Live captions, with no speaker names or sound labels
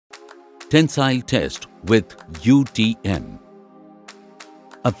Tensile test with UTM.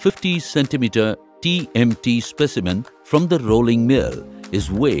 A 50 cm TMT specimen from the rolling mill is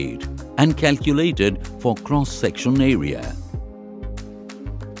weighed and calculated for cross-section area.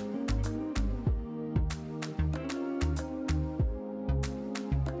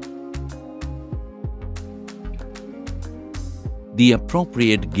 The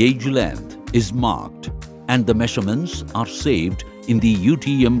appropriate gauge length is marked and the measurements are saved in the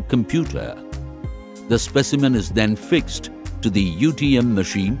UTM computer. The specimen is then fixed to the UTM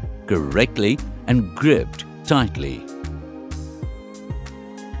machine correctly and gripped tightly.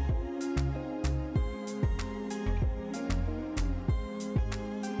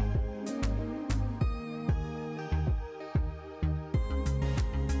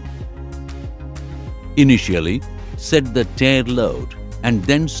 Initially, set the tear load and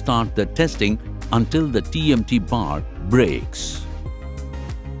then start the testing until the TMT bar breaks.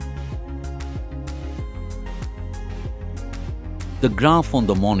 The graph on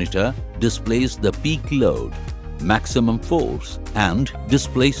the monitor displays the peak load, maximum force and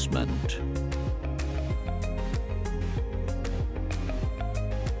displacement.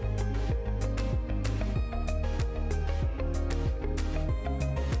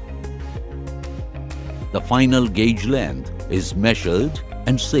 The final gauge length is measured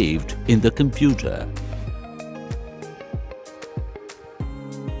and saved in the computer.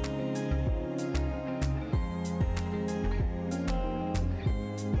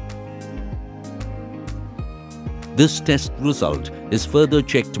 This test result is further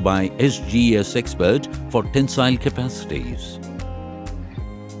checked by SGS expert for tensile capacities.